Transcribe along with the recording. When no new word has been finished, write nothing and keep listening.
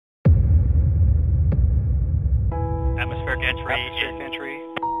entry.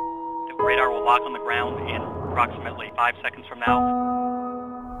 The radar will lock on the ground in approximately 5 seconds from now.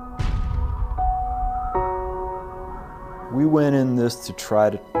 We went in this to try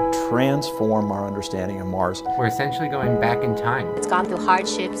to transform our understanding of Mars. We're essentially going back in time. It's gone through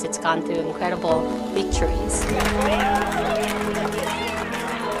hardships, it's gone through incredible victories.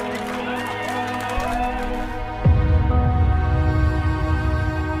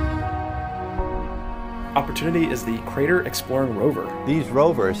 Opportunity is the crater exploring rover. These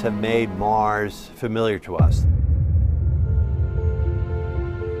rovers have made Mars familiar to us.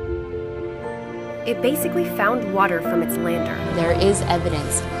 It basically found water from its lander. There is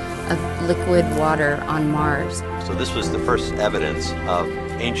evidence of liquid water on Mars. So this was the first evidence of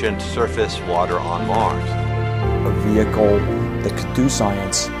ancient surface water on Mars. A vehicle that could do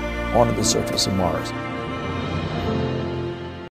science onto the surface of Mars.